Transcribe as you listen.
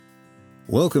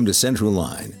Welcome to Central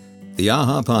Line, the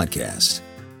AHA podcast.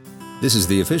 This is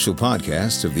the official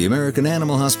podcast of the American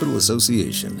Animal Hospital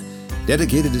Association,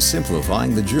 dedicated to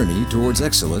simplifying the journey towards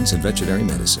excellence in veterinary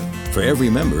medicine for every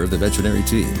member of the veterinary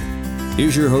team.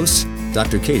 Here's your host,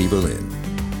 Dr. Katie Berlin.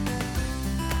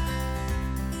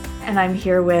 And I'm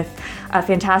here with a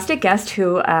fantastic guest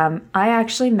who I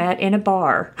actually met in a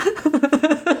bar.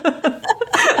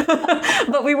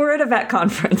 But we were at a vet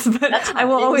conference. But I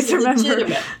will always remember.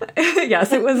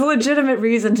 Yes, it was a legitimate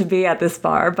reason to be at this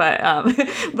bar. But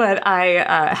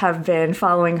I have been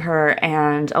following her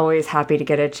and always happy to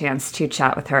get a chance to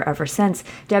chat with her ever since.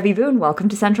 Debbie Boone, welcome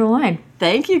to Central Line.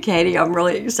 Thank you, Katie. I'm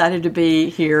really excited to be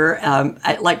here.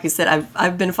 Like you said,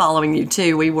 I've been following you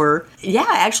too. We were,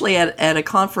 actually at a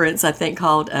conference, I think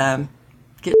called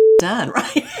Get Done,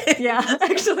 right? Yeah,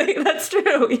 actually, that's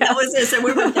true. Yeah. That was it. So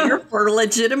we were there for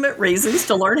legitimate reasons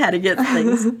to learn how to get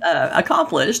things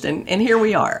accomplished, and here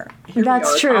we are.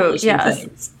 That's true. Yes.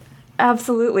 Things.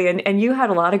 Absolutely. And you had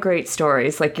a lot of great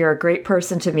stories. Like, you're a great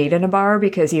person to meet in a bar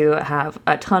because you have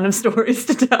a ton of stories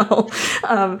to tell.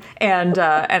 And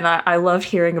I loved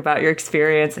hearing about your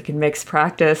experience, like in mixed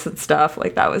practice and stuff.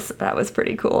 Like, that was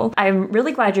pretty cool. I'm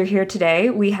really glad you're here today.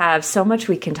 We have so much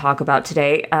we can talk about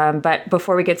today. But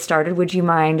before we get started, would you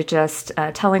mind just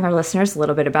telling our listeners a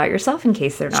little bit about yourself in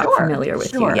case they're not familiar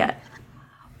with you yet?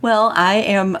 Well, I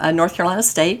am a North Carolina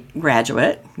State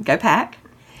graduate. Go Pack.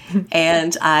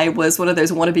 And I was one of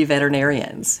those wannabe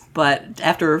veterinarians. But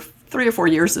after 3 or 4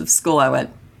 years of school, I went,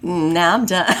 nah, I'm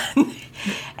done.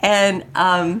 And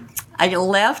I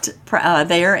left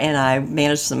there, and I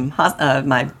managed some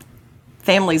my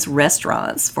family's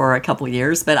restaurants for a couple of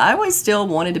years. But I always still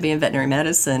wanted to be in veterinary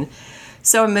medicine.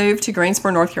 So I moved to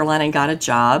Greensboro, North Carolina, and got a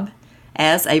job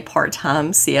as a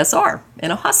part-time CSR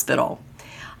in a hospital.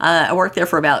 I worked there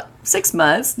for about 6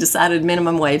 months, decided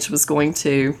minimum wage was going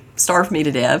to starve me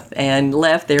to death, and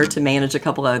left there to manage a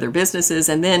couple of other businesses,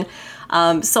 and then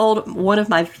sold one of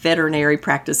my veterinary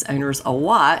practice owners a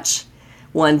watch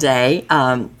one day,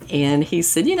 and he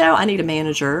said, I need a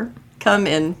manager, come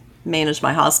and manage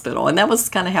my hospital. And that was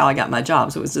kind of how I got my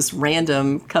jobs. It was just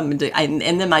random come and do, and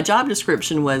then my job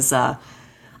description was, I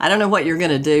don't know what you're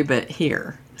going to do, but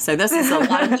here. So this is a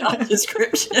lot of job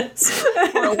descriptions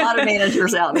for a lot of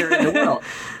managers out there in the world.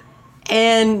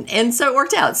 And so it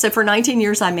worked out. So for 19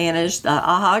 years, I managed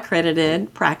AHA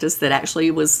accredited practice that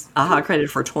actually was AHA accredited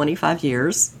for 25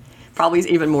 years, probably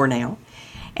even more now.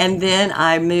 And then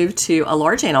I moved to a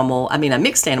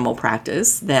mixed animal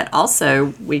practice that also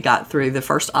we got through the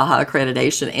first AHA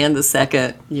accreditation and the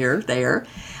second year there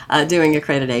doing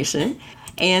accreditation.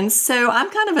 And so I'm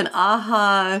kind of an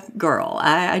AHA girl.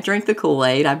 I drink the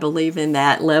Kool-Aid. I believe in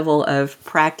that level of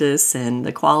practice and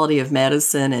the quality of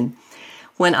medicine. And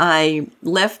when I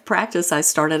left practice, I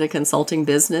started a consulting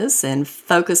business and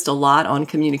focused a lot on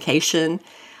communication.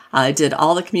 I did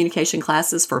all the communication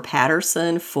classes for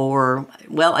Patterson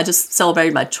I just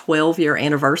celebrated my 12-year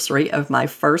anniversary of my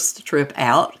first trip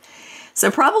out.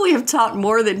 So probably have taught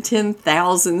more than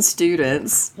 10,000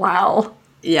 students. Wow.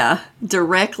 Yeah,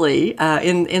 directly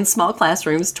in small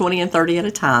classrooms, 20 and 30 at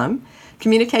a time,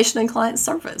 communication and client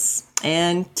service.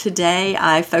 And today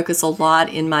I focus a lot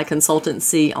in my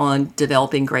consultancy on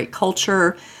developing great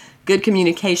culture, good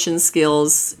communication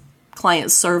skills, client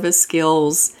service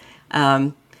skills.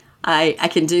 I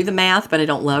can do the math, but I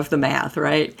don't love the math,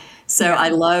 right? So yeah. I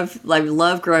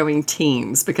love growing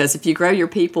teams, because if you grow your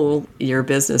people, your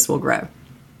business will grow.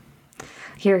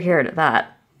 Hear to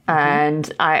that.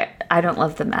 And I don't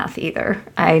love the math either.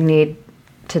 I need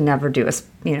to never do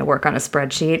work on a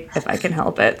spreadsheet if I can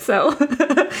help it. So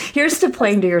here's to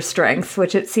playing to your strengths,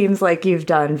 which it seems like you've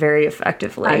done very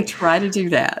effectively. I try to do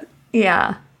that.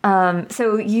 Yeah.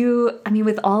 So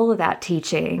with all of that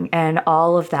teaching and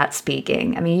all of that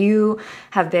speaking, you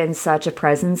have been such a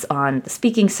presence on the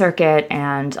speaking circuit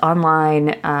and online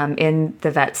in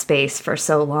the vet space for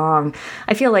so long.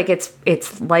 I feel like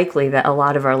it's likely that a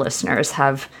lot of our listeners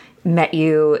have met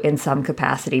you in some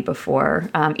capacity before,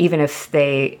 even if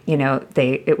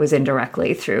it was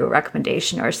indirectly through a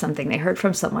recommendation or something they heard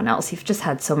from someone else. You've just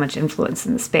had so much influence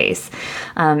in the space.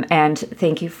 And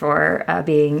thank you for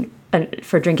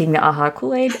for drinking the AHA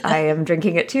Kool-Aid. I am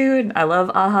drinking it too, and I love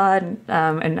AHA,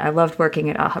 and I loved working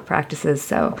at AHA practices.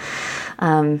 So,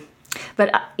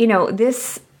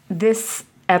 this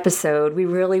episode, we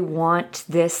really want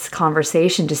this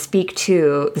conversation to speak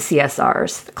to the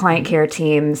CSRs, the client care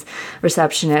teams,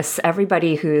 receptionists,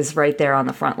 everybody who's right there on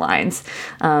the front lines.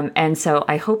 And so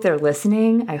I hope they're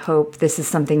listening. I hope this is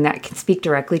something that can speak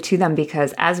directly to them,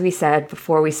 because as we said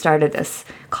before we started this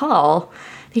call,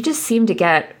 they just seem to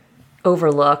get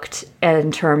overlooked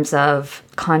in terms of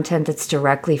content that's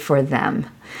directly for them.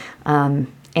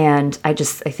 And I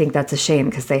think that's a shame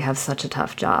because they have such a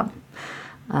tough job.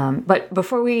 But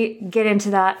before we get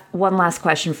into that, one last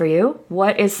question for you.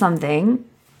 What is something,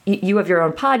 you have your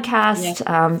own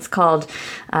podcast, it's called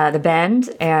The Bend,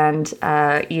 and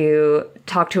you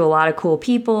talk to a lot of cool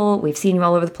people. We've seen you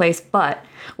all over the place, but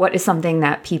what is something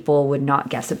that people would not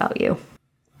guess about you?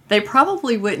 They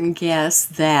probably wouldn't guess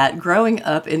that growing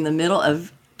up in the middle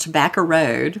of Tobacco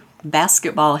Road,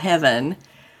 basketball heaven,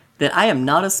 that I am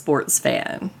not a sports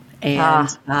fan.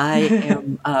 And I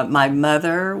am, my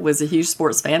mother was a huge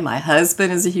sports fan. My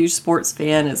husband is a huge sports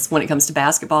fan when it comes to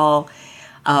basketball.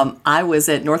 I was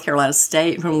at North Carolina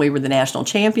State when we were the national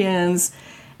champions.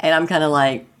 And I'm kind of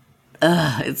like,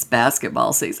 it's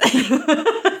basketball season.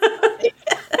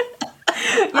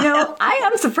 I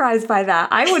am surprised by that.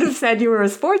 I would have said you were a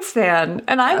sports fan,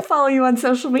 and I follow you on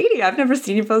social media. I've never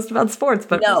seen you post about sports,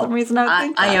 but for some reason I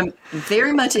think that. I am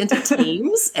very much into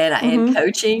teams and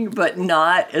coaching, but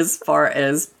not as far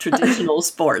as traditional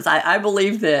sports. I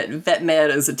believe that vet med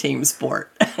is a team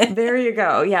sport. There you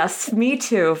go. Yes, me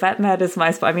too. Vet med is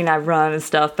my sport. I mean, I run and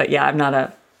stuff, but yeah, I'm not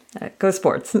a... Go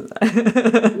sports.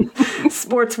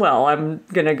 Sports well. I'm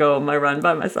going to go on my run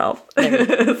by myself.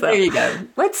 There you go.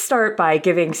 Let's start by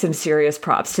giving some serious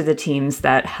props to the teams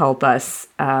that help us,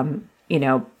 they're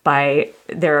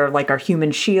like our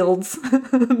human shields.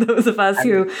 Those of us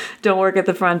who don't work at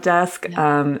the front desk,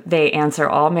 they answer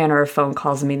all manner of phone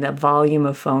calls. I mean, the volume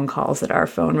of phone calls that our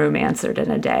phone room answered in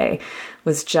a day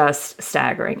was just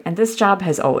staggering. And this job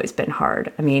has always been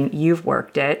hard. I mean, you've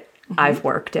worked it. I've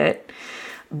worked it.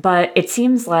 But it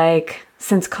seems like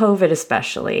since COVID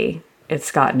especially,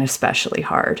 it's gotten especially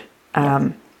hard.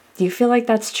 Do you feel like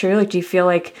that's true? Like, do you feel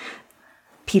like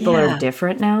people are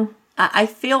different now? I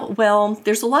feel, well,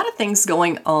 there's a lot of things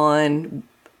going on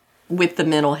with the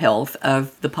mental health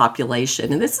of the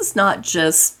population. And this is not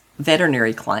just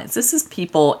veterinary clients. This is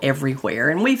people everywhere.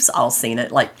 And we've all seen it,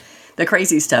 like the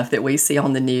crazy stuff that we see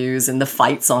on the news and the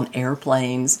fights on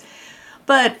airplanes.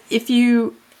 But if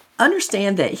you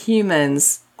understand that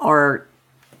humans are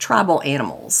tribal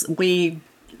animals. We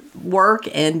work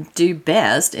and do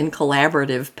best in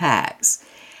collaborative packs.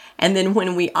 And then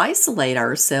when we isolate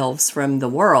ourselves from the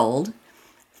world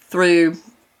through,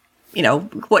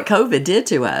 what COVID did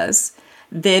to us,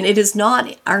 then it is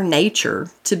not our nature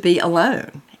to be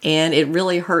alone. And it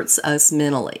really hurts us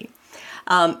mentally.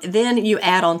 Then you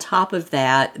add on top of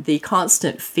that the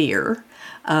constant fear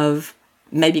of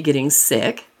maybe getting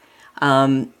sick,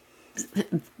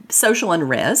 social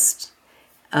unrest.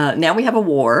 Now we have a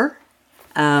war.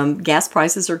 Gas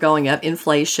prices are going up,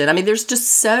 inflation. I mean, there's just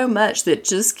so much that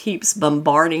just keeps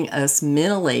bombarding us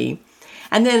mentally.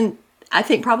 And then I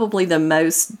think probably the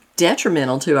most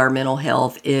detrimental to our mental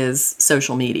health is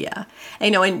social media.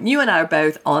 And you and I are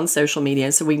both on social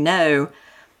media, so we know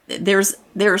there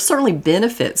are certainly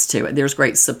benefits to it. There's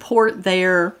great support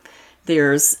there.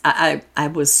 I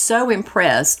was so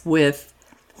impressed with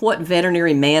what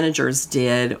veterinary managers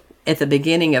did at the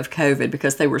beginning of COVID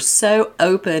because they were so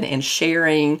open and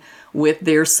sharing with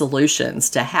their solutions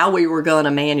to how we were going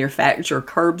to manufacture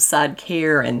curbside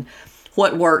care and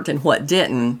what worked and what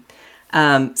didn't.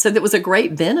 So that was a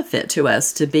great benefit to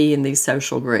us to be in these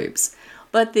social groups.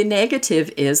 But the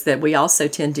negative is that we also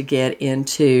tend to get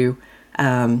into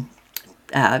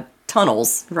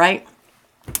tunnels, right?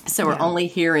 So we're only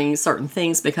hearing certain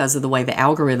things because of the way the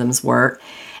algorithms work.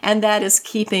 And that is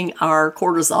keeping our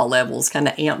cortisol levels kind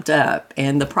of amped up.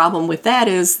 And the problem with that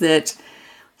is that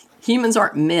humans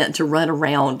aren't meant to run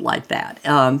around like that.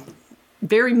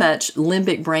 Very much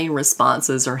limbic brain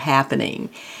responses are happening.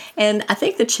 And I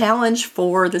think the challenge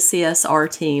for the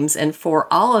CSR teams and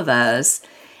for all of us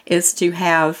is to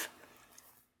have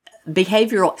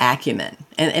behavioral acumen.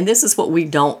 And this is what we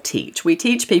don't teach. We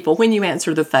teach people, when you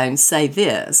answer the phone, say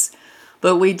this.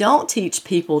 But we don't teach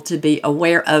people to be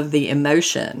aware of the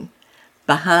emotion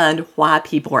behind why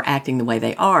people are acting the way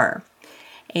they are.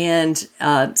 And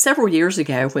several years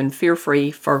ago, when Fear-Free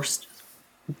first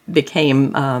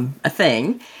became a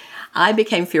thing, I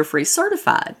became Fear-Free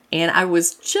certified. And I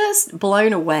was just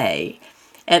blown away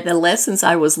at the lessons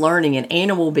I was learning in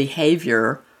animal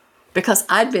behavior because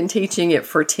I'd been teaching it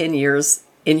for 10 years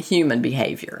in human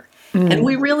behavior. And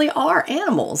we really are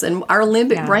animals, and our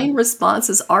limbic brain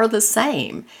responses are the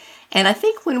same. And I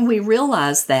think when we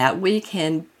realize that, we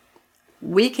can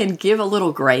give a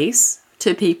little grace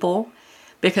to people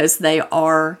because they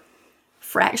are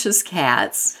fractious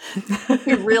cats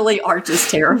who really are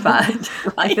just terrified.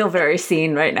 Right? I feel very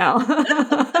seen right now.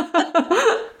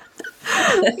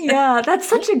 Yeah, that's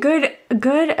such a good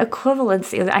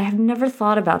equivalency. I have never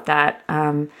thought about that.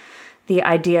 The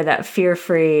idea that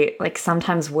fear-free, like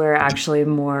sometimes we're actually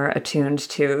more attuned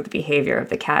to the behavior of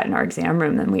the cat in our exam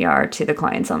room than we are to the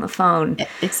clients on the phone.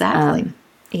 Exactly.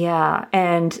 Yeah,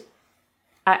 and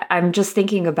I'm just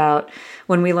thinking about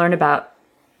when we learn about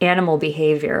animal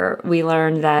behavior, we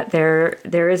learn that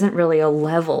there isn't really a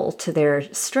level to their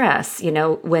stress. You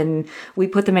know, when we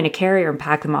put them in a carrier and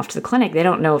pack them off to the clinic, they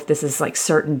don't know if this is like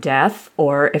certain death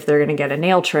or if they're going to get a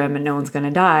nail trim and no one's going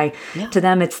to die. Yeah. To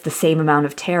them, it's the same amount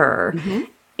of terror.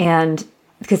 And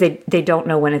because they don't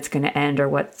know when it's going to end or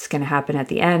what's going to happen at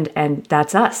the end. And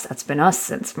that's us. That's been us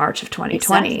since March of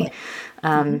 2020.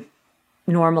 Exactly.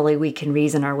 Normally we can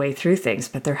reason our way through things,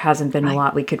 but there hasn't been a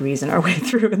lot we could reason our way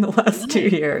through in the last 2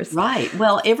 years. Right.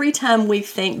 Well, every time we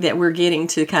think that we're getting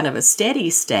to kind of a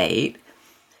steady state,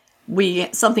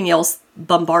 something else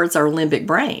bombards our limbic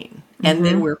brain, and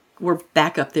then we're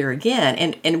back up there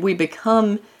again, and we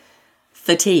become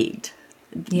fatigued.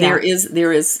 Yeah.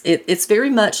 It's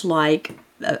very much like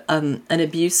an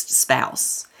abused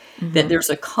spouse, that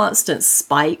there's a constant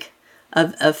spike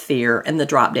of fear and the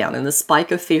drop down, and the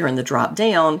spike of fear and the drop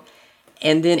down.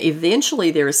 And then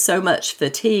eventually there is so much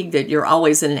fatigue that you're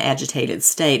always in an agitated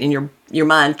state and your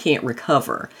mind can't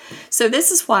recover. So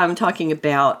this is why I'm talking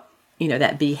about,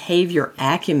 that behavior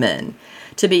acumen,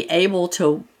 to be able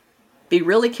to be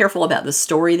really careful about the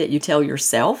story that you tell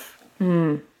yourself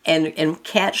and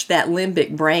catch that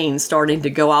limbic brain starting to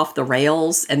go off the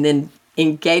rails, and then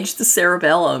engage the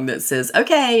cerebellum that says,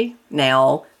 okay,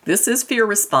 now this is fear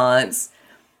response.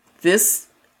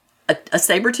 A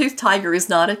saber-toothed tiger is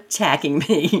not attacking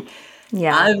me.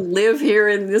 Yeah. I live here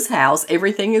in this house.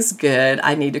 Everything is good.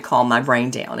 I need to calm my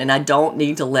brain down, and I don't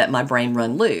need to let my brain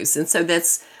run loose. And so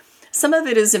some of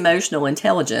it is emotional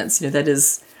intelligence. That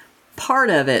is part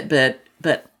of it,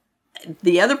 but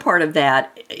the other part of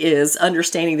that is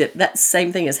understanding that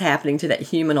same thing is happening to that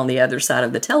human on the other side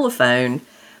of the telephone.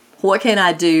 What can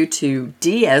I do to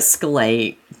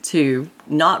de-escalate, to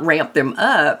not ramp them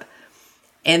up,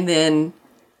 and then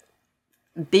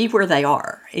be where they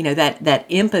are? That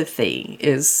empathy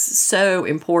is so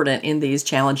important in these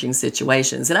challenging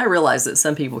situations. And I realize that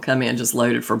some people come in just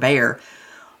loaded for bear,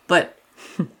 but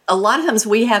a lot of times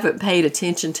we haven't paid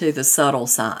attention to the subtle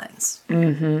signs.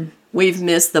 We've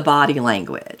missed the body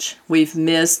language. We've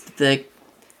missed the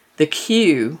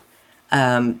cue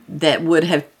that would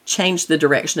have changed the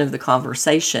direction of the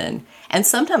conversation. And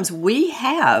sometimes we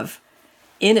have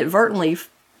inadvertently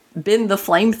been the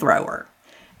flamethrower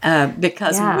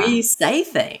because we say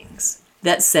things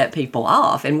that set people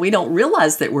off, and we don't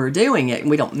realize that we're doing it, and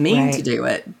we don't mean to do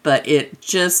it, but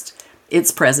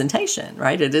it's presentation,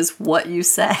 right? It is what you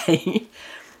say.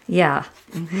 Yeah.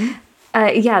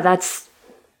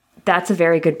 That's a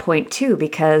very good point too,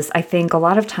 because I think a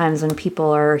lot of times when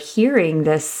people are hearing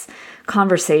this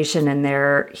conversation and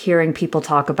they're hearing people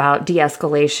talk about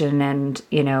de-escalation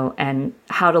and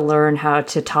how to learn how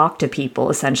to talk to people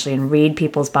essentially and read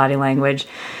people's body language,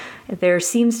 there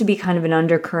seems to be kind of an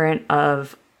undercurrent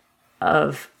of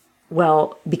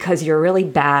well, because you're really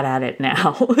bad at it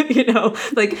now,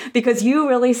 like because you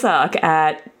really suck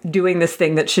at doing this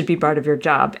thing that should be part of your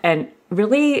job. And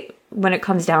really, when it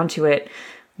comes down to it,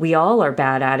 we all are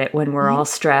bad at it when we're all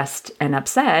stressed and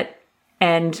upset.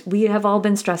 And we have all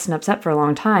been stressed and upset for a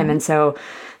long time. And so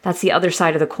that's the other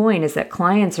side of the coin, is that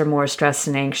clients are more stressed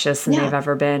and anxious than they've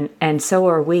ever been. And so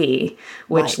are we,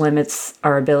 which limits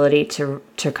our ability to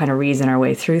kind of reason our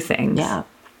way through things. Yeah.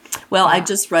 Well, I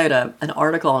just wrote an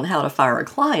article on how to fire a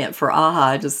client for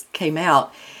AHA. It just came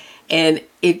out. And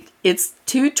it's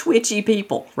two twitchy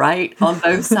people, right? On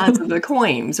both sides of the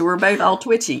coin. So we're both all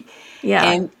twitchy.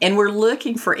 Yeah. And we're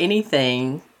looking for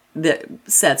anything that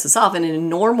sets us off. And in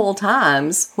normal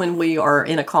times, when we are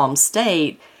in a calm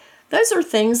state, those are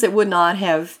things that would not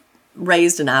have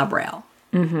raised an eyebrow.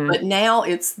 But now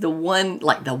it's the one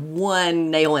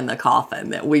nail in the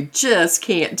coffin that we just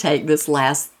can't take this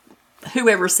last,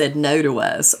 whoever said no to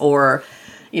us, or,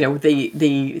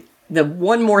 the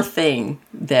one more thing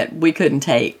that we couldn't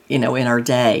take, in our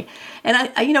day. And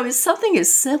I it's something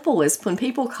as simple as when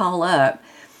people call up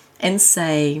and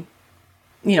say,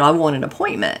 I want an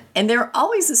appointment. And they're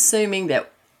always assuming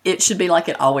that it should be like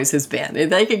it always has been.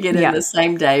 And they could get in the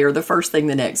same day or the first thing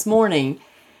the next morning.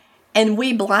 And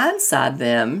we blindside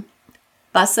them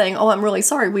by saying, oh, I'm really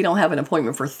sorry, we don't have an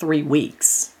appointment for 3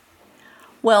 weeks.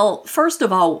 Well, first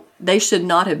of all, they should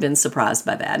not have been surprised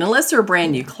by that. Unless they're a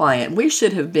brand new client, we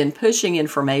should have been pushing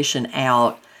information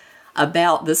out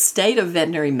about the state of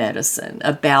veterinary medicine,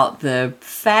 about the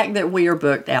fact that we are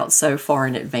booked out so far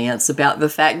in advance, about the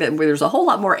fact that there's a whole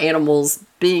lot more animals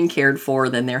being cared for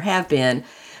than there have been,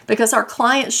 because our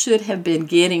clients should have been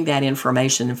getting that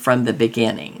information from the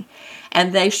beginning,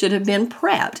 and they should have been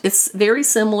prepped. It's very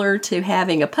similar to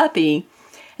having a puppy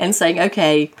and saying,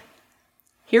 okay,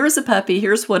 here's a puppy,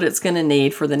 here's what it's going to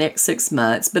need for the next 6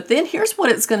 months, but then here's what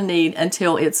it's going to need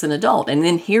until it's an adult, and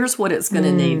then here's what it's going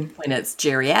to need when it's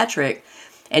geriatric.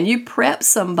 And you prep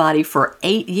somebody for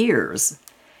 8 years,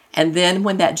 and then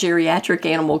when that geriatric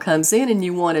animal comes in and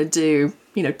you want to do,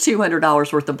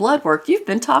 $200 worth of blood work, you've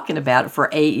been talking about it for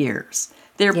 8 years.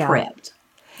 They're prepped.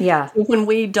 Yeah. When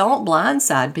we don't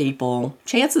blindside people,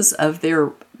 chances of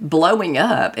their blowing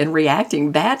up and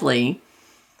reacting badly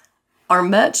are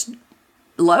much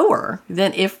lower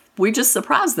than if we just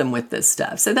surprise them with this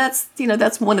stuff. So that's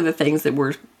one of the things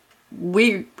that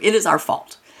it is our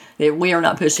fault. We are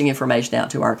not pushing information out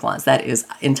to our clients. That is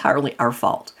entirely our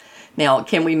fault. Now,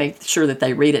 can we make sure that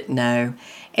they read it? No.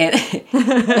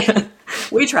 And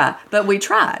we tried.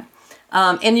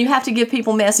 And you have to give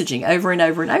people messaging over and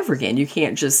over and over again. You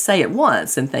can't just say it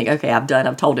once and think, okay,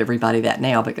 I've told everybody that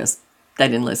now, because they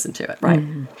didn't listen to it, right?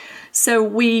 Mm-hmm. So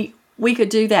we could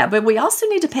do that, but we also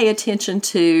need to pay attention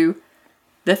to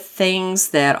the things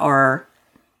that are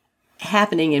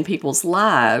happening in people's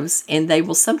lives, and they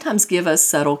will sometimes give us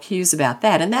subtle cues about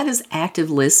that, and that is active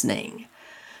listening.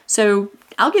 So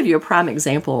I'll give you a prime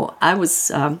example. I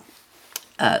was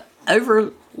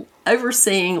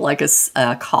overseeing like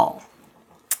a call,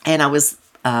 and I was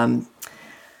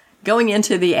going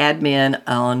into the admin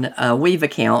on a Weave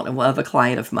account of a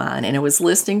client of mine, and I was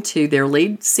listening to their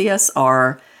lead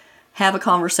CSR have a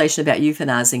conversation about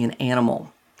euthanizing an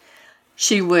animal.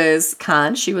 She was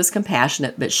kind, she was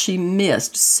compassionate, but she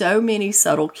missed so many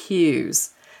subtle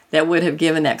cues that would have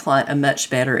given that client a much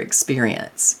better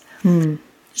experience.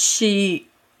 She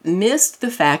missed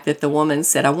the fact that the woman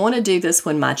said, I want to do this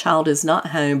when my child is not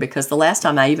home, because the last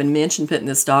time I even mentioned putting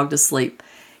this dog to sleep,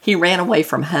 he ran away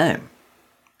from home.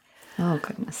 Oh,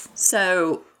 goodness.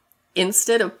 So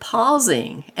instead of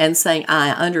pausing and saying, I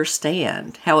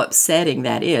understand how upsetting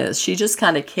that is, she just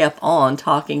kind of kept on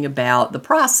talking about the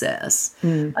process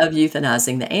of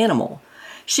euthanizing the animal.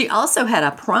 She also had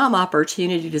a prime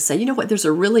opportunity to say, you know what, there's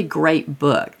a really great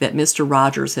book that Mr.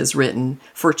 Rogers has written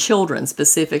for children,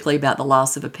 specifically about the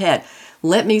loss of a pet.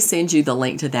 Let me send you the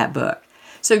link to that book.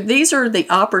 So these are the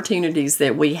opportunities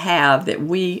that we have that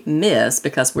we miss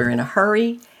because we're in a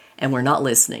hurry and we're not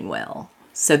listening well.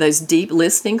 So those deep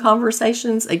listening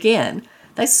conversations, again,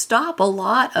 they stop a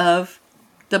lot of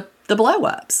the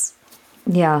blow-ups.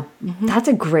 Yeah, that's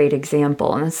a great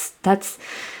example. And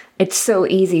it's so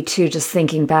easy too, just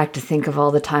thinking back, to think of all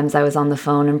the times I was on the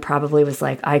phone and probably was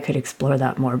like, I could explore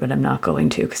that more, but I'm not going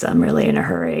to because I'm really in a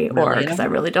hurry, or because I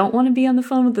really don't want to be on the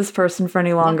phone with this person for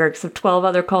any longer because I have 12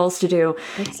 other calls to do.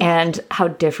 Exactly. And how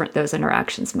different those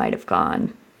interactions might have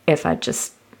gone if I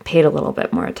just paid a little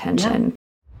bit more attention. Yeah.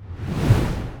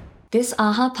 This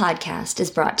AHA podcast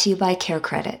is brought to you by Care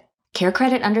Credit. Care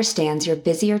Credit understands you're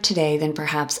busier today than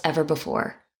perhaps ever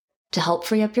before. To help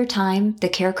free up your time, the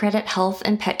Care Credit Health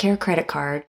and Pet Care Credit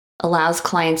Card allows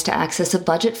clients to access a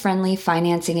budget-friendly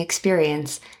financing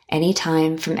experience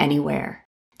anytime from anywhere.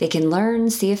 They can learn,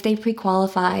 see if they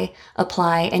pre-qualify,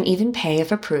 apply, and even pay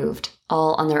if approved,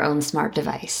 all on their own smart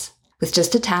device. With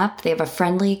just a tap, they have a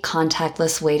friendly,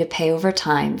 contactless way to pay over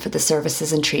time for the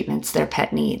services and treatments their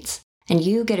pet needs. And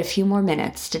you get a few more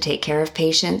minutes to take care of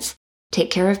patients, take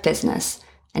care of business,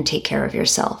 and take care of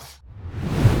yourself.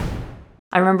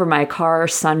 I remember my car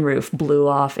sunroof blew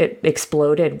off. It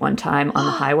exploded one time on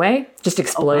the highway. Just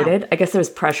exploded. Oh, wow. I guess there was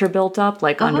pressure built up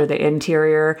under the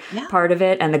interior part of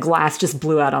it, and the glass just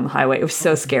blew out on the highway. It was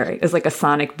so scary. It was like a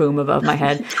sonic boom above my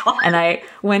head. And I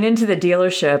went into the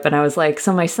dealership and I was like,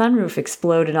 so my sunroof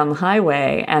exploded on the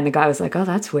highway. And the guy was like, oh,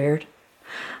 that's weird.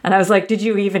 And I was like, did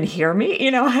you even hear me?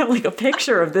 I have like a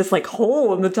picture of this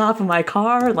hole in the top of my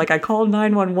car. I called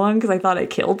 911 because I thought I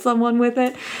killed someone with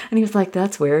it. And he was like,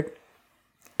 that's weird.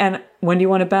 And when do you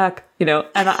want it back? And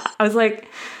I was like,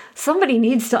 somebody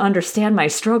needs to understand my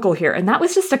struggle here. And that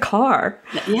was just a car.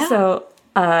 Yeah. So,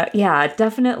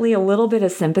 definitely a little bit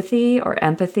of sympathy or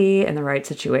empathy in the right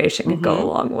situation could go a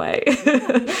long way.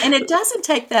 And it doesn't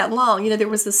take that long. There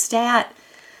was a stat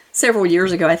several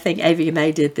years ago, I think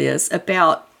AVMA did this,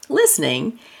 about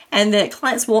listening, and that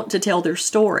clients want to tell their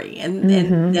story, and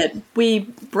that we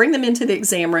bring them into the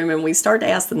exam room and we start to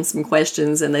ask them some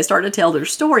questions, and they start to tell their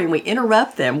story, and we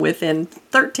interrupt them within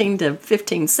 13 to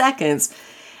 15 seconds,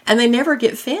 and they never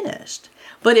get finished.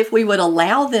 But if we would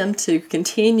allow them to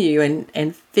continue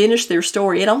and finish their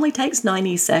story, it only takes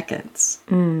 90 seconds.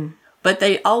 But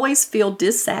they always feel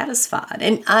dissatisfied.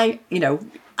 And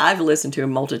I've listened to a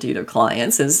multitude of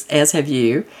clients, as have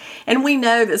you, and we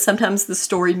know that sometimes the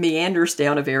story meanders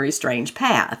down a very strange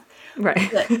path.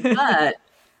 Right. But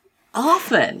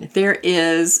often there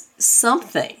is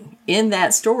something in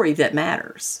that story that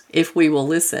matters if we will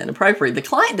listen appropriately. The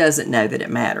client doesn't know that it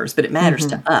matters, but it matters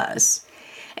to us.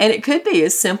 And it could be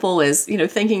as simple as,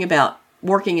 thinking about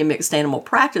working in mixed animal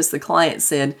practice. The client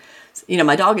said,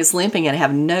 my dog is limping and I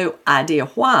have no idea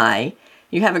why.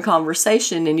 You have a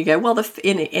conversation and you go, well,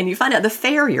 and you find out the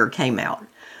farrier came out.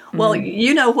 Well,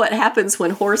 you know what happens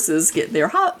when horses get their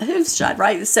hooves shot,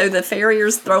 right? So the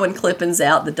farrier's throwing clippings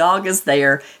out. The dog is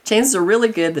there. Chances are really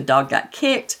good the dog got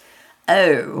kicked.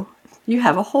 Oh, you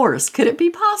have a horse. Could it be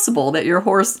possible that your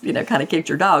horse, kind of kicked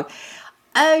your dog?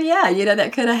 Oh, yeah,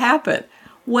 that could have happened.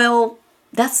 Well,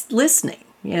 that's listening.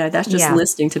 That's just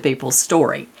listening to people's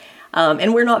story.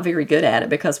 And we're not very good at it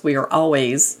because we are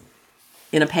always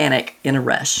in a panic, in a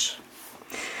rush.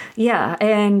 Yeah,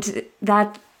 and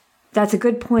that's a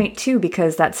good point too,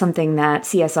 because that's something that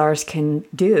CSRs can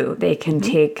do. They can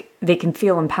they can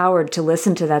feel empowered to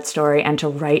listen to that story and to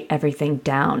write everything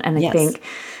down. And I think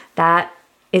that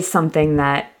is something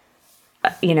that,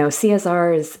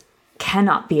 CSRs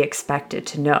cannot be expected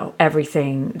to know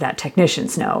everything that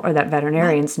technicians know or that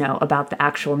veterinarians know about the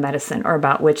actual medicine or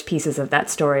about which pieces of that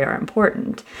story are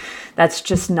important. That's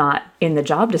just not in the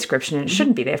job description, and it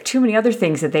shouldn't be. They have too many other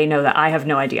things that they know that I have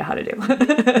no idea how to do.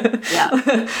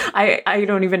 I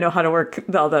don't even know how to work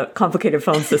all the complicated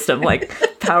phone system,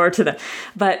 like power to them.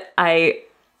 But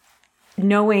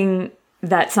knowing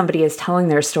that somebody is telling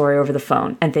their story over the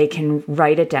phone and they can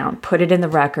write it down, put it in the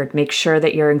record, make sure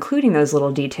that you're including those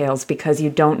little details because you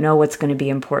don't know what's going to be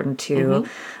important to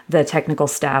the technical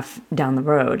staff down the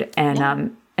road.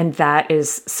 And that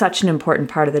is such an important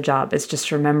part of the job, is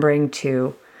just remembering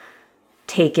to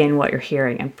take in what you're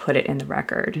hearing and put it in the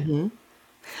record.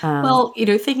 Well,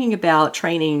 thinking about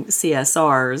training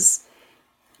CSRs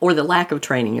or the lack of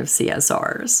training of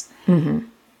CSRs,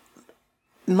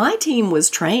 my team was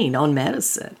trained on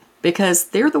medicine because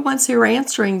they're the ones who are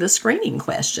answering the screening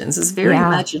questions. It's very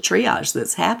much a triage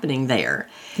that's happening there.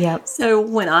 Yep. So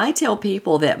when I tell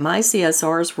people that my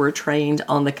CSRs were trained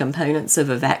on the components of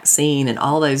a vaccine and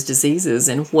all those diseases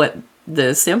and what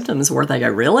the symptoms were, they go,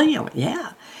 really? I went,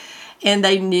 yeah. And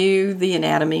they knew the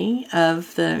anatomy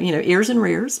of the, ears and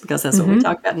rears, because that's what we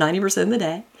talk about 90% of the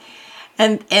day.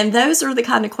 And those are the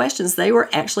kind of questions they were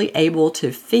actually able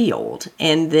to field.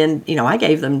 And then, I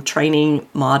gave them training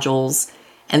modules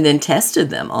and then tested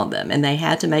them on them. And they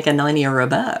had to make a 90 or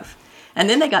above. And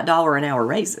then they got $1 an hour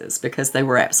raises because they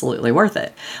were absolutely worth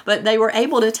it. But they were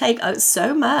able to take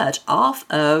so much off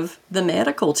of the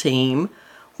medical team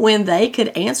when they could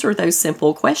answer those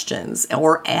simple questions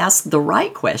or ask the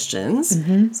right questions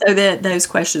so that those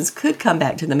questions could come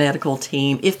back to the medical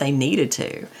team if they needed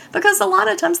to. Because a lot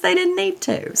of times they didn't need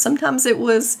to. Sometimes it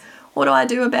was, what do I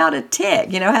do about a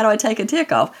tick? How do I take a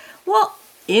tick off? Well,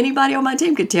 anybody on my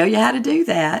team could tell you how to do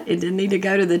that. It didn't need to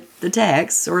go to the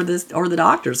techs or the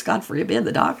doctors. God forbid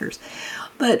the doctors.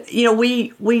 But,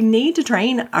 we need to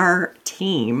train our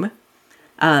team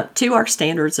to our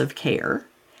standards of care.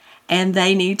 And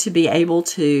they need to be able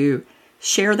to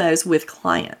share those with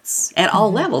clients at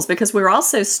all levels, because we're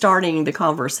also starting the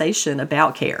conversation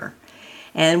about care.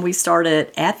 And we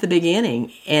started at the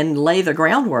beginning and lay the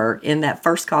groundwork in that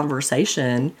first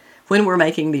conversation when we're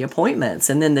making the appointments.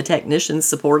 And then the technicians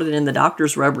support it and the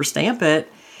doctors rubber stamp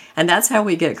it. And that's how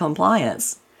we get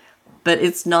compliance. But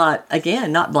it's not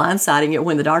blindsiding it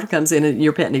when the doctor comes in and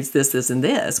your pet needs this, this, and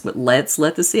this. But let's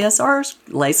let the CSRs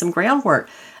lay some groundwork.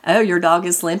 Oh, your dog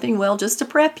is limping? Well, just to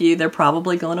prep you, they're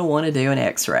probably going to want to do an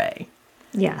x-ray.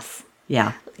 Yes.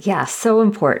 Yeah. Yeah, so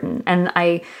important. And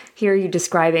I hear you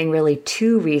describing really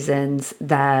two reasons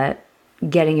that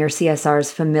getting your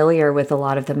CSRs familiar with a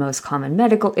lot of the most common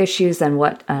medical issues and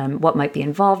what might be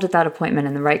involved at that appointment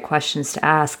and the right questions to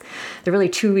ask. There are really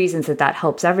two reasons that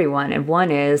helps everyone. And one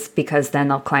is because then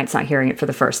the client's not hearing it for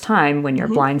the first time when you're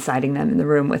blindsiding them in the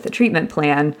room with a treatment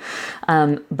plan.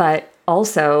 But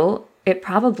also, it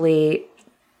probably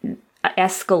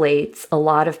escalates a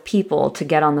lot of people to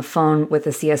get on the phone with a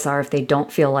CSR if they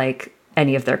don't feel like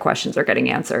any of their questions are getting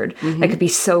answered. That could be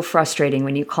so frustrating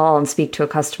when you call and speak to a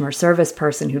customer service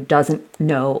person who doesn't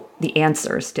know the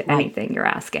answers to anything you're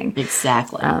asking.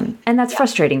 Exactly. And that's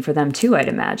frustrating for them too, I'd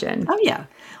imagine. Oh, yeah.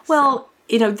 Well,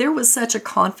 there was such a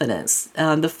confidence.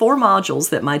 The 4 modules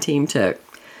that my team took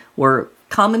were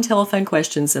common telephone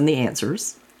questions and the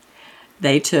answers.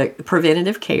 They took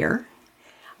preventative care.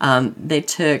 They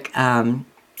took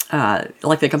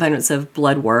like the components of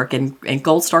blood work and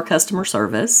Gold Star customer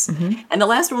service. And the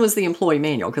last one was the employee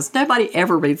manual, because nobody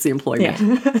ever reads the employee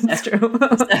manual. That's true.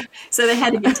 So they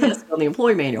had to get tested on the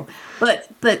employee manual. But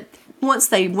once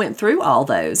they went through all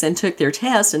those and took their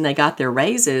test and they got their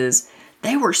raises,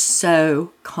 they were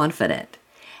so confident.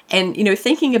 And,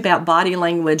 thinking about body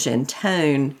language and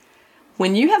tone,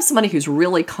 when you have somebody who's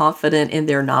really confident in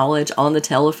their knowledge on the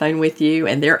telephone with you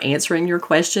and they're answering your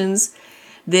questions,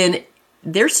 then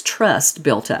there's trust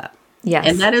built up. Yes.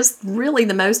 And that is really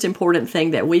the most important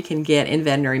thing that we can get in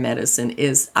veterinary medicine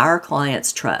is our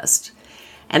clients' trust.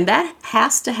 And that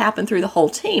has to happen through the whole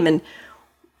team. And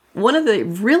one of the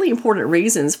really important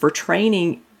reasons for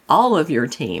training all of your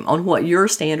team on what your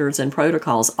standards and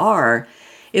protocols are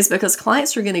is because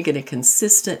clients are going to get a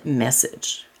consistent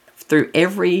message through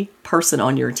every person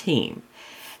on your team.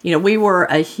 We were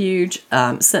a huge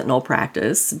Sentinel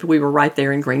practice. We were right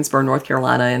there in Greensboro, North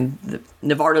Carolina, and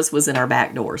Novartis was in our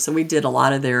back door. So we did a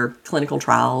lot of their clinical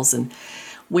trials, and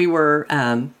we were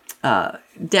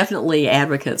definitely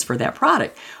advocates for that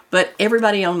product. But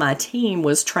everybody on my team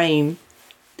was trained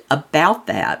about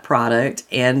that product,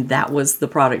 and that was the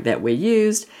product that we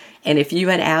used. And if you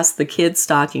had asked the kid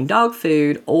stocking dog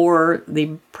food or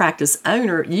the practice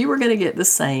owner, you were going to get the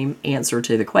same answer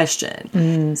to the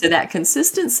question. So that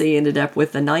consistency ended up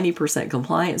with a 90%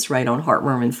 compliance rate on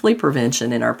heartworm and flea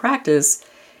prevention in our practice.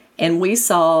 And we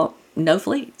saw no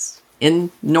fleas in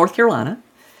North Carolina,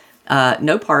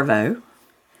 no parvo,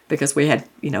 because we had,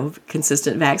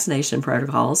 consistent vaccination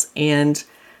protocols, and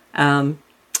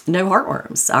no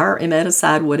heartworms. Our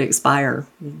emeticide would expire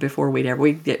before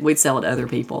we'd sell it to other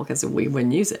people because we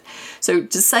wouldn't use it. So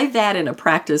to say that in a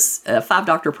practice, a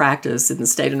 5-doctor practice in the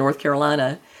state of North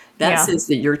Carolina, that says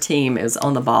that your team is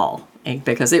on the ball, and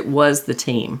because it was the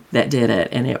team that did it,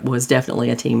 and it was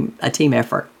definitely a team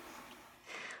effort.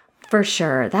 For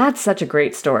sure. That's such a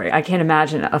great story. I can't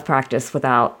imagine a practice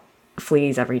without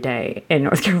fleas every day in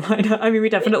North Carolina. I mean, we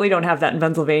definitely don't have that in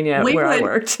Pennsylvania I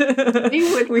worked.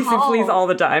 We see fleas all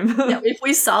the time. If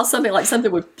we saw something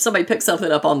somebody pick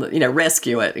something up on the,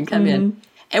 rescue it and come in.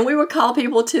 And we would call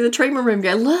people to the treatment room and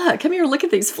go, look, come here, look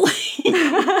at these fleas.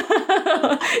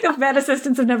 If vet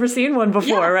assistants have never seen one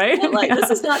before, right? This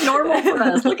is not normal for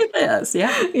us. Look at this.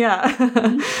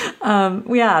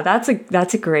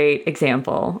 That's a great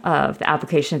example of the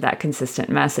application of that consistent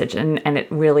message. And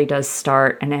it really does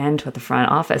start and end with the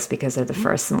front office, because they're the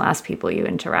first and last people you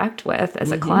interact with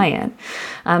as a client.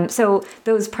 So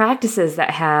those practices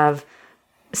that have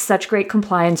such great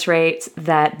compliance rates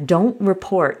that don't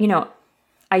report,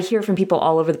 I hear from people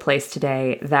all over the place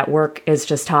today that work is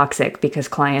just toxic because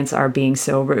clients are being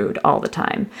so rude all the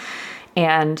time.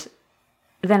 And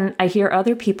then I hear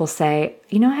other people say,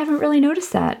 I haven't really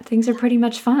noticed that. Things are pretty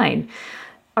much fine.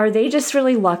 Are they just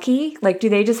really lucky? Do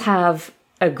they just have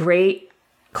a great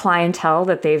clientele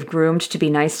that they've groomed to be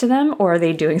nice to them, or are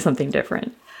they doing something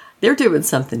different? They're doing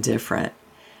something different.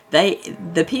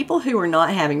 The people who are not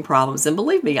having problems, and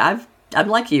believe me, I'm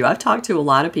like you, I've talked to a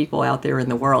lot of people out there in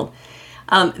the world.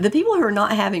 The people who are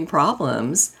not having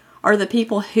problems are the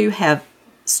people who have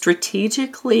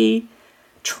strategically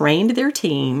trained their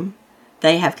team.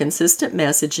 They have consistent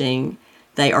messaging.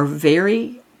 They are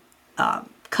very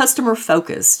customer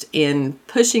focused in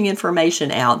pushing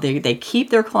information out. They keep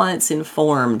their clients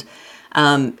informed.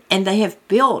 And they have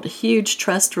built huge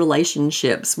trust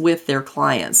relationships with their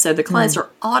clients. So the clients are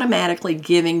automatically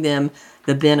giving them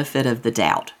the benefit of the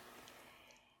doubt.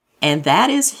 And that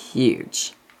is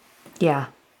huge. Yeah,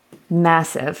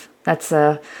 massive. That's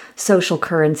a social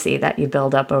currency that you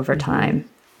build up over time.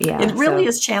 Yeah, it really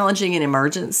is challenging in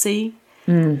emergency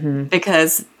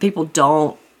because people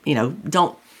don't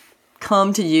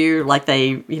come to you like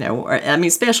they,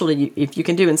 specialty, if you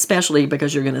can do in specialty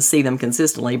because you're going to see them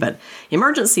consistently, but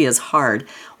emergency is hard.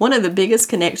 One of the biggest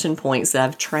connection points that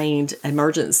I've trained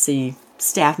emergency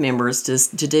staff members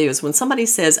to do is when somebody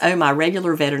says, oh, my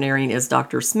regular veterinarian is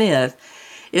Dr. Smith,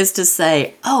 is to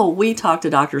say, oh, we talk to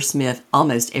Dr. Smith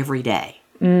almost every day.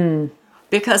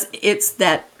 Because it's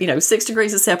that, 6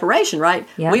 degrees of separation, right?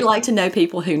 Yep. We like to know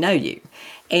people who know you.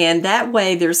 And that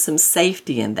way there's some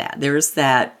safety in that. There's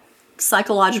that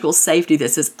psychological safety that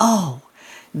says, oh,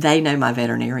 they know my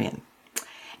veterinarian.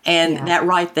 And that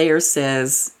right there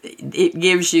says, it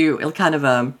gives you kind of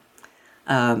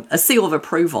a seal of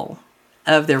approval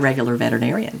of their regular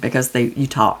veterinarian because you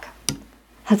talk.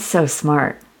 That's so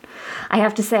smart. I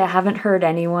have to say, I haven't heard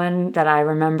anyone that I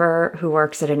remember who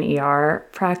works at an ER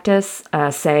practice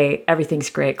say everything's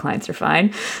great, clients are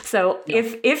fine. So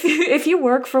if you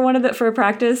work for for a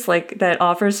practice like that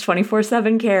offers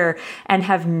 24/7 care and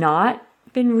have not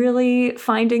been really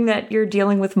finding that you're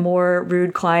dealing with more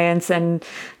rude clients and,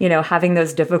 having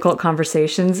those difficult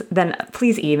conversations, then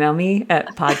please email me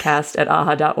at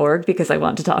podcast@aha.org because I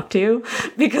want to talk to you,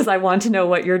 because I want to know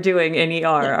what you're doing in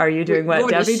ER. Are you doing what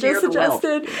Debbie just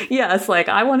suggested? Yes,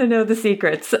 I want to know the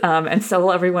secrets, and so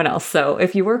will everyone else. So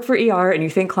if you work for ER and you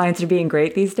think clients are being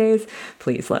great these days,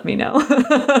 please let me know.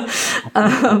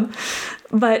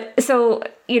 But so,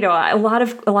 a lot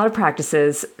of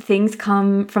practices, things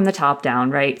come from the top down,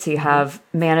 right? So you have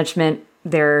management,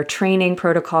 their training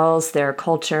protocols, their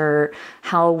culture,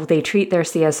 how they treat their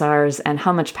CSRs, and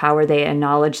how much power and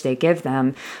knowledge they give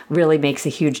them really makes a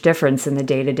huge difference in the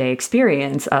day-to-day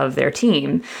experience of their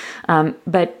team.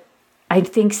 But I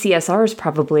think CSRs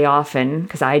probably often,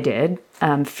 because I did,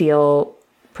 feel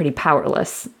pretty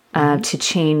powerless to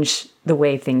change the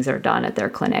way things are done at their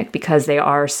clinic, because they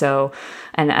are so,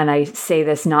 and I say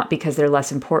this not because they're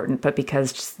less important, but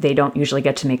because they don't usually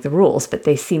get to make the rules, but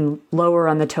they seem lower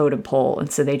on the totem pole.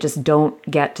 And so they just don't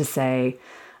get to say,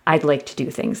 I'd like to do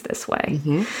things this way.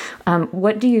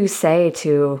 What do you say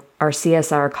to our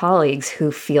CSR colleagues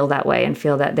who feel that way and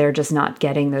feel that they're just not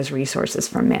getting those resources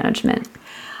from management?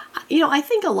 I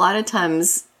think a lot of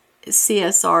times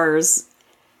CSRs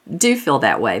do feel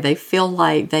that way. They feel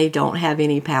like they don't have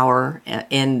any power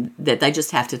and that they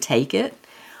just have to take it.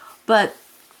 But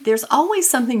there's always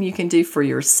something you can do for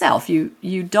yourself.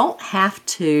 You don't have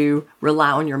to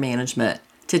rely on your management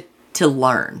to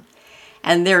learn.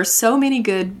 And there are so many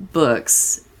good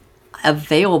books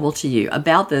available to you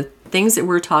about the things that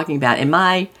we're talking about. And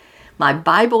my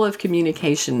Bible of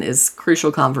communication is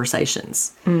Crucial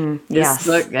Conversations. This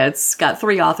book, it's got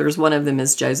 3 authors. One of them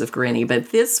is Joseph Grenny.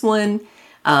 But this one,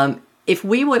 if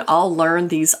we would all learn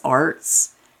these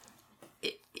arts,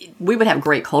 we would have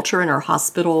great culture in our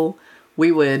hospital.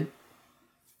 We would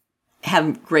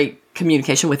have great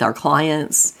communication with our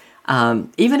clients,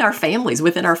 even our families,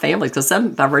 within our families, because some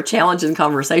of our challenging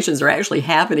conversations are actually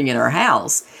happening in our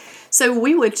house. So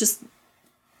we would just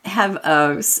have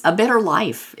a better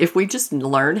life if we just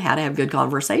learn how to have good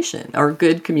conversation or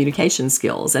good communication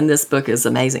skills. And this book is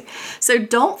amazing. So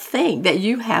don't think that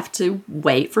you have to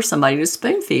wait for somebody to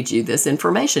spoon feed you this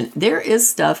information. There is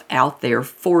stuff out there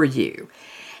for you.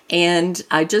 And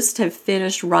I just have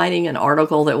finished writing an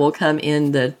article that will come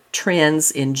in the Trends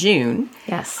in June.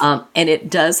 Yes. And it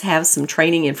does have some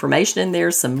training information in there,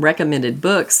 some recommended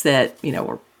books that,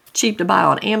 are cheap to buy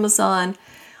on Amazon.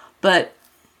 But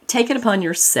take it upon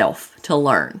yourself to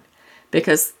learn,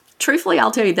 because truthfully,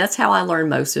 I'll tell you, that's how I learned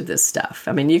most of this stuff.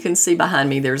 I mean, you can see behind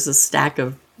me, there's a stack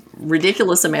of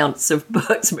ridiculous amounts of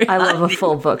books behind I love me. A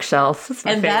full bookshelf.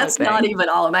 And that's not even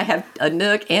all of them. I have a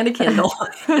Nook and a Kindle.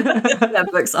 I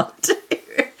have books on too.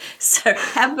 So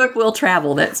have book will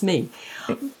travel. That's me.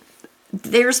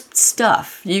 There's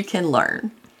stuff you can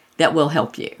learn that will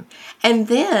help you. And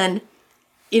then,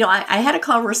 I had a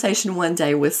conversation one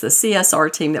day with the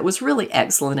CSR team that was really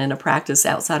excellent in a practice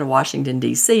outside of Washington,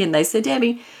 D.C. And they said,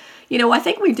 Debbie, I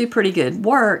think we do pretty good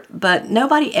work, but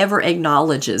nobody ever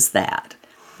acknowledges that.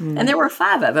 And there were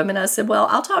 5 of them. And I said, well,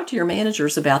 I'll talk to your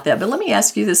managers about that. But let me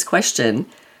ask you this question.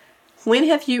 When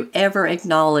have you ever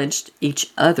acknowledged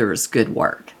each other's good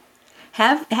work?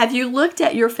 Have you looked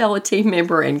at your fellow team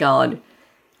member and gone,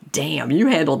 damn, you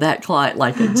handled that client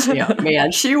like a champ,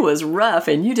 man. She was rough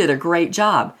and you did a great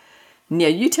job. Now,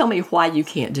 you tell me why you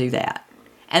can't do that.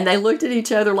 And they looked at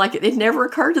each other like it never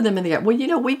occurred to them. And they go,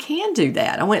 well, we can do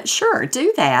that. I went, sure,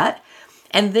 do that.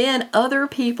 And then other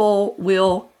people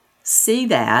will see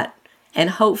that and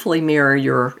hopefully mirror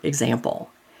your example.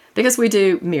 Because we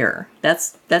do mirror.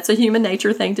 That's a human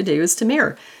nature thing to do, is to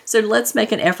mirror. So let's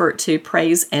make an effort to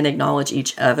praise and acknowledge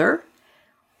each other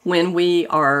when we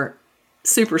are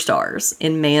superstars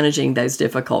in managing those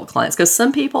difficult clients, because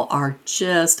some people are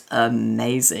just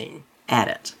amazing at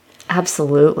it.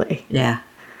 Absolutely. Yeah.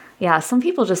 Yeah, some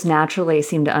people just naturally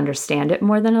seem to understand it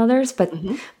more than others,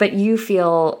 but you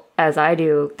feel, as I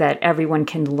do, that everyone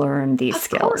can learn these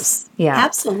skills. Course. Yeah.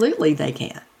 Absolutely they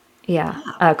can.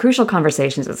 Yeah. Crucial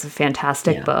Conversations is a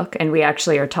fantastic book. And we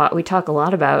actually we talk a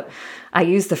lot about, I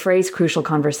use the phrase crucial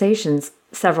conversations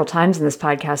several times in this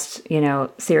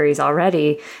podcast, series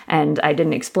already. And I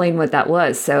didn't explain what that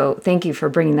was. So thank you for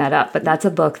bringing that up. But that's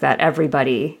a book that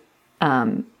everybody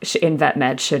in vet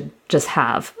med should just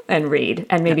have and read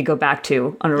and maybe go back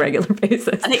to on a regular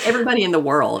basis. I think everybody in the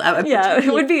world.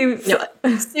 It would be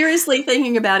seriously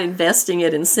thinking about investing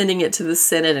it and sending it to the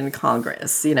Senate and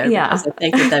Congress, because I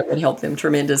think that would help them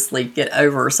tremendously get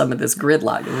over some of this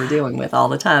gridlock that we're dealing with all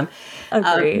the time.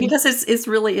 Agreed. Because it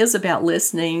really is about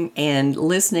listening and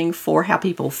listening for how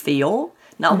people feel,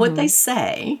 not what they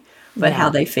say, but how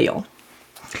they feel.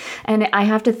 And I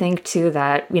have to think too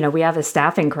that, we have a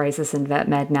staffing crisis in vet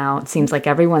med now. It seems like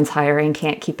everyone's hiring,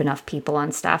 can't keep enough people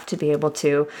on staff to be able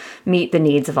to meet the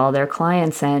needs of all their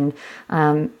clients. And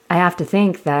I have to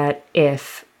think that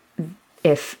if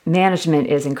management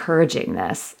is encouraging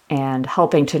this and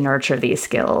helping to nurture these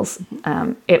skills,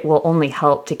 it will only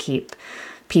help to keep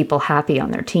people happy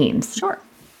on their teams. Sure.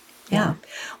 Yeah.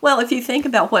 Well, if you think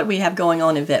about what we have going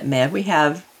on in vet med, we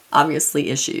have obviously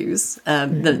issues,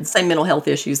 the same mental health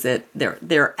issues that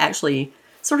they're actually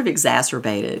sort of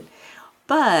exacerbated.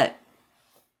 But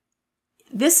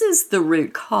this is the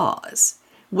root cause.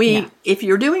 If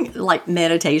you're doing like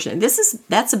meditation,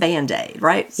 that's a Band-Aid,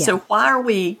 right? Yeah. So why are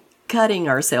we cutting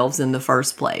ourselves in the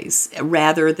first place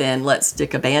rather than let's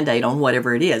stick a Band-Aid on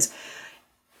whatever it is?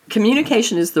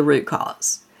 Communication is the root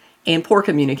cause. And poor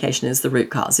communication is the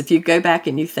root cause. If you go back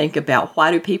and you think about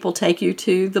why do people take you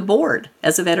to the board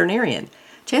as a veterinarian,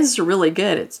 chances are really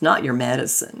good it's not your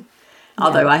medicine.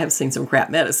 Although I have seen some crap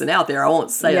medicine out there. I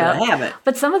won't say that I haven't.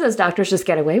 But some of those doctors just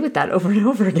get away with that over and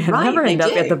over again. Right, never end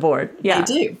up at the board. Yeah.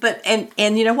 They do. But and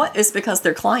you know what? It's because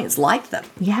their clients like them.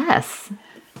 Yes.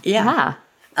 Yeah.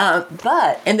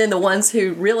 And then the ones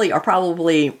who really are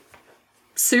probably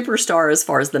superstar as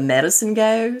far as the medicine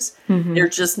goes, they're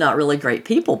just not really great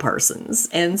people persons.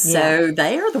 And so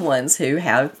they are the ones who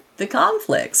have the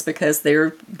conflicts because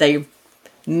they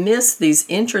miss these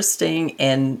interesting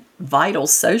and vital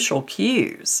social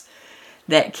cues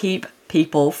that keep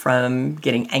people from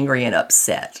getting angry and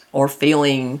upset or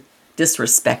feeling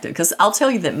disrespected. Because I'll tell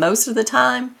you that most of the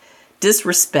time,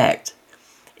 disrespect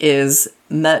is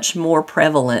much more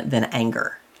prevalent than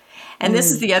anger. And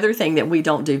this is the other thing that we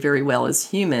don't do very well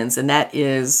as humans, and that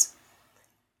is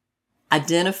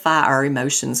identify our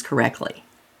emotions correctly.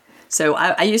 So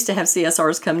I used to have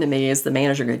CSRs come to me as the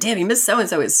manager and go, Debbie, Miss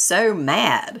So-and-so is so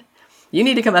mad. You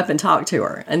need to come up and talk to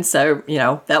her. And so,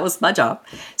 that was my job.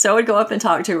 So I would go up and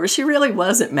talk to her. She really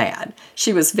wasn't mad.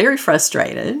 She was very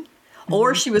frustrated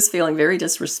or she was feeling very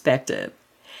disrespected.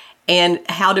 And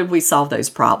how did we solve those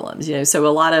problems? So a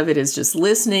lot of it is just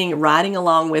listening, riding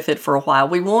along with it for a while.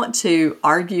 We want to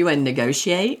argue and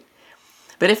negotiate.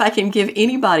 But if I can give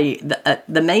anybody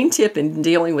the main tip in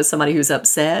dealing with somebody who's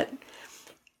upset,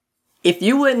 if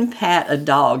you wouldn't pat a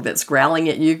dog that's growling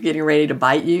at you, getting ready to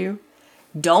bite you,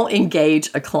 don't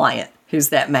engage a client who's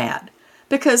that mad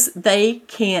because they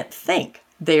can't think.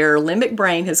 Their limbic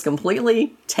brain has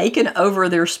completely taken over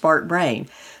their spark brain.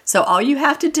 So all you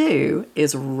have to do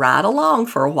is ride along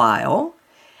for a while.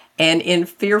 And in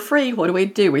Fear Free, what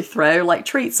do? We throw like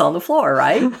treats on the floor,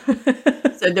 right?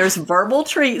 So there's verbal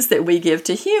treats that we give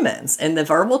to humans. And the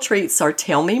verbal treats are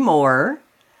tell me more.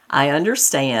 I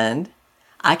understand.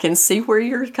 I can see where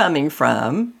you're coming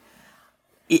from.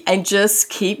 And just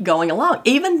keep going along,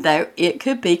 even though it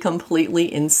could be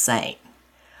completely insane.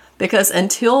 Because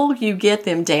until you get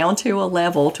them down to a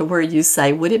level to where you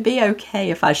say, would it be okay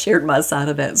if I shared my side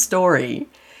of that story?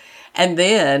 And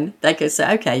then they could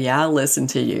say, okay, yeah, I'll listen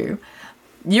to you.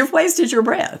 You've wasted your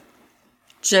breath.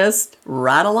 Just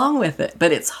ride along with it.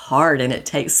 But it's hard and it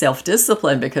takes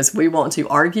self-discipline because we want to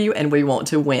argue and we want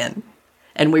to win.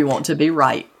 And we want to be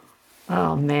right.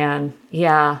 Oh, man.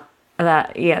 Yeah.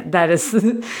 That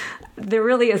is... There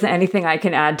really isn't anything I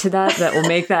can add to that will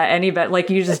make that any better. Like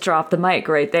you just dropped the mic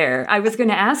right there. I was going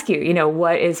to ask you,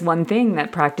 what is one thing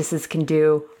that practices can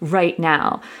do right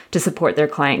now to support their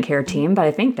client care team? But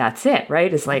I think that's it,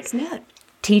 right? It's like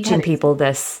teaching people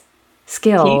this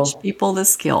skill. Teach people the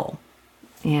skill.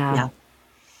 Yeah.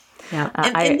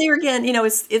 And there again,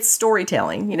 it's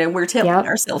storytelling. We're telling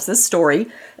ourselves this story.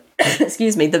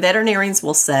 Excuse me. The veterinarians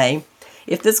will say,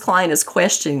 if this client is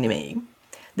questioning me,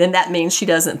 then that means she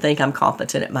doesn't think I'm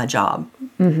competent at my job.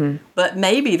 Mm-hmm. But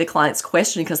maybe the client's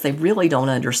questioning because they really don't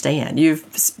understand.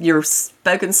 You're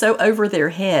spoken so over their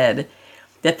head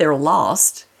that they're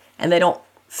lost and they don't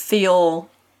feel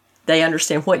they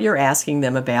understand what you're asking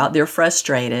them about. They're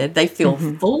frustrated. They feel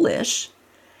foolish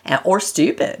or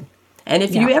stupid. And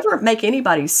if you ever make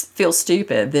anybody feel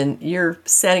stupid, then you're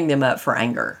setting them up for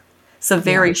anger. It's a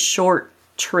very short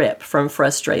trip from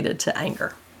frustrated to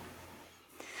anger.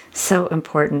 So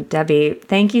important, Debbie.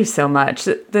 Thank you so much.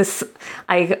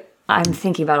 I'm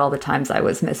thinking about all the times I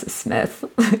was Mrs. Smith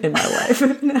in my life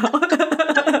now.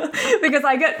 Because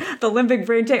I get the limbic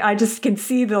brain take. I just can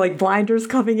see the blinders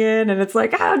coming in and it's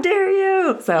like, how dare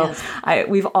you? So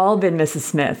we've all been Mrs.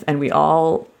 Smith and we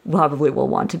all probably will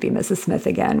want to be Mrs. Smith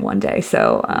again one day.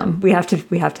 So we have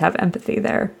to have empathy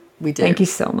there. We do. Thank you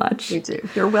so much. We do.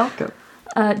 You're welcome.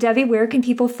 Debbie, where can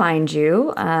people find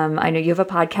you? I know you have a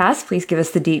podcast. Please give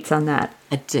us the deets on that.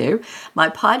 I do. My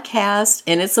podcast,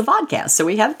 and it's a vodcast. So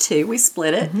we have two. We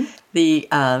split it. The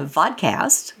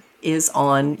vodcast is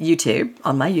on YouTube,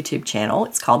 on my YouTube channel.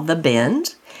 It's called The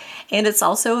Bend. And it's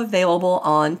also available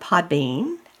on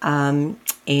Podbean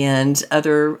and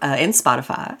other and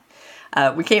Spotify.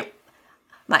 We can't.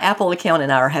 My Apple account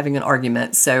and I are having an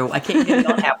argument, so I can't get it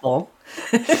on Apple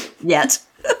yet.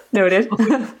 Noted.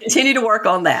 Continue to work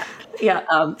on that. Yeah.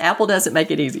 Apple doesn't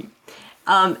make it easy.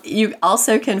 You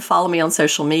also can follow me on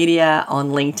social media on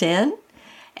LinkedIn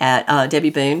at Debbie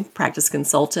Boone, Practice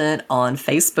Consultant, on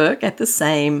Facebook at the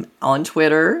same, on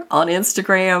Twitter, on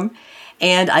Instagram.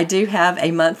 And I do have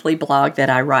a monthly blog that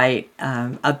I write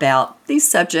about these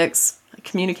subjects,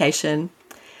 communication,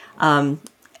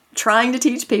 trying to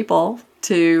teach people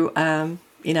to,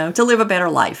 to live a better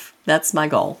life. That's my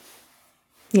goal.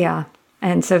 Yeah.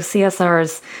 And so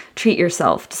CSRs, treat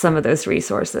yourself to some of those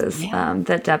resources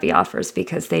that Debbie offers,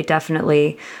 because they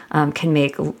definitely can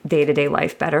make day-to-day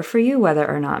life better for you, whether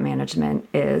or not management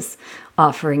is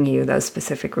offering you those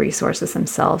specific resources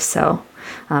themselves. So,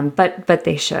 but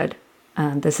they should.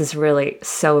 This is really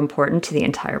so important to the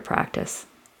entire practice.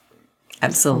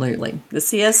 Absolutely. The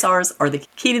CSRs are the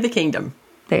key to the kingdom.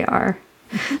 They are.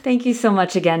 Thank you so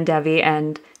much again, Debbie.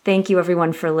 And thank you,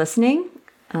 everyone, for listening.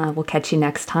 We'll catch you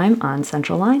next time on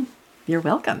Central Line. You're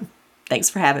welcome. Thanks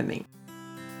for having me.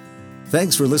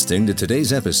 Thanks for listening to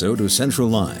today's episode of Central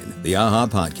Line, the AHA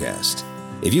podcast.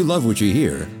 If you love what you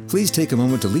hear, please take a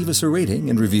moment to leave us a rating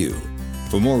and review.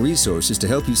 For more resources to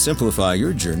help you simplify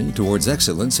your journey towards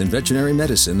excellence in veterinary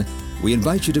medicine, we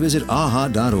invite you to visit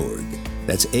AHA.org.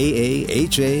 That's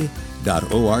AAHA.org.